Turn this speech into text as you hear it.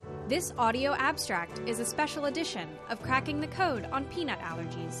This audio abstract is a special edition of Cracking the Code on Peanut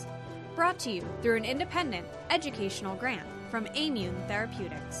Allergies, brought to you through an independent educational grant from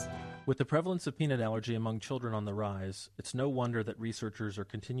Immunotherapy. With the prevalence of peanut allergy among children on the rise, it's no wonder that researchers are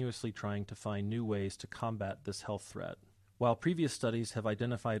continuously trying to find new ways to combat this health threat. While previous studies have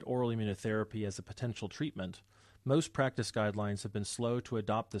identified oral immunotherapy as a potential treatment, most practice guidelines have been slow to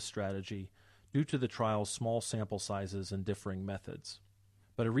adopt this strategy due to the trial's small sample sizes and differing methods.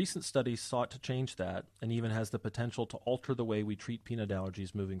 But a recent study sought to change that and even has the potential to alter the way we treat peanut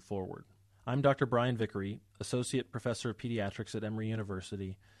allergies moving forward. I'm Dr. Brian Vickery, Associate Professor of Pediatrics at Emory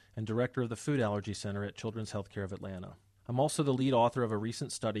University and Director of the Food Allergy Center at Children's Healthcare of Atlanta. I'm also the lead author of a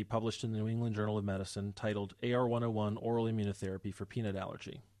recent study published in the New England Journal of Medicine titled AR101 Oral Immunotherapy for Peanut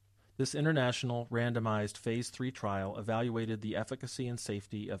Allergy. This international randomized Phase 3 trial evaluated the efficacy and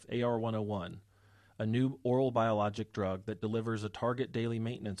safety of AR101, a new oral biologic drug that delivers a target daily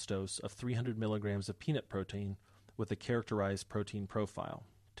maintenance dose of 300 milligrams of peanut protein with a characterized protein profile.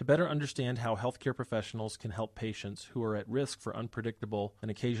 To better understand how healthcare professionals can help patients who are at risk for unpredictable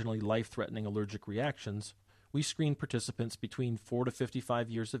and occasionally life-threatening allergic reactions, we screened participants between 4 to 55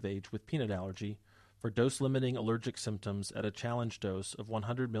 years of age with peanut allergy for dose-limiting allergic symptoms at a challenge dose of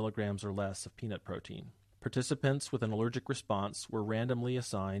 100 milligrams or less of peanut protein. Participants with an allergic response were randomly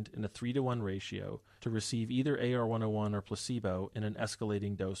assigned in a 3-to-1 ratio to receive either AR101 or placebo in an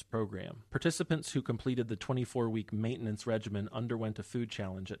escalating dose program. Participants who completed the 24-week maintenance regimen underwent a food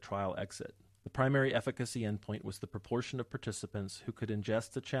challenge at trial exit. The primary efficacy endpoint was the proportion of participants who could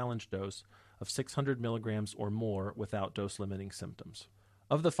ingest the challenge dose of 600 milligrams or more without dose-limiting symptoms.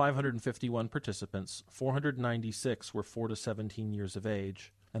 Of the 551 participants, 496 were 4 to 17 years of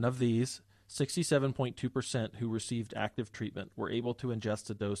age, and of these, 67.2% who received active treatment were able to ingest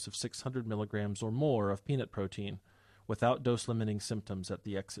a dose of 600 milligrams or more of peanut protein without dose-limiting symptoms at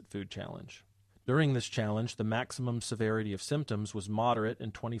the exit food challenge. During this challenge, the maximum severity of symptoms was moderate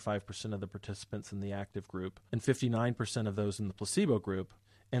in 25% of the participants in the active group and 59% of those in the placebo group,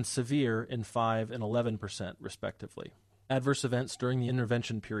 and severe in 5 and 11% respectively. Adverse events during the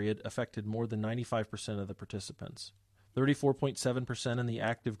intervention period affected more than 95% of the participants. 34.7% in the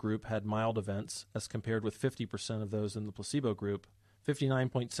active group had mild events, as compared with 50% of those in the placebo group.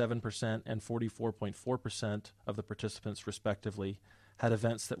 59.7% and 44.4% of the participants, respectively, had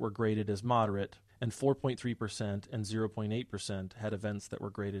events that were graded as moderate, and 4.3% and 0.8% had events that were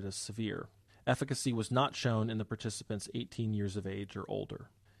graded as severe. Efficacy was not shown in the participants 18 years of age or older.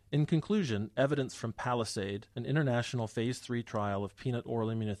 In conclusion, evidence from PALISADE, an international Phase 3 trial of peanut oral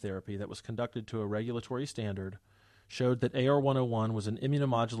immunotherapy that was conducted to a regulatory standard, showed that AR101 was an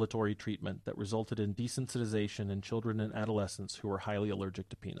immunomodulatory treatment that resulted in desensitization in children and adolescents who were highly allergic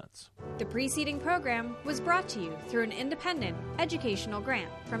to peanuts. The preceding program was brought to you through an independent educational grant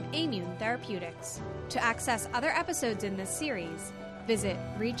from Immunotherapy. To access other episodes in this series, visit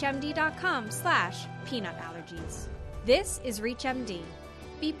reachmd.com/peanut-allergies. This is ReachMD.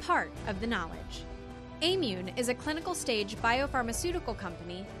 Be part of the knowledge. Immune is a clinical stage biopharmaceutical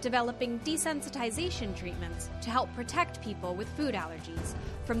company developing desensitization treatments to help protect people with food allergies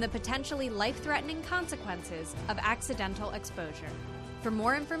from the potentially life-threatening consequences of accidental exposure. For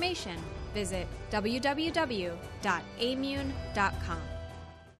more information, visit www.immune.com.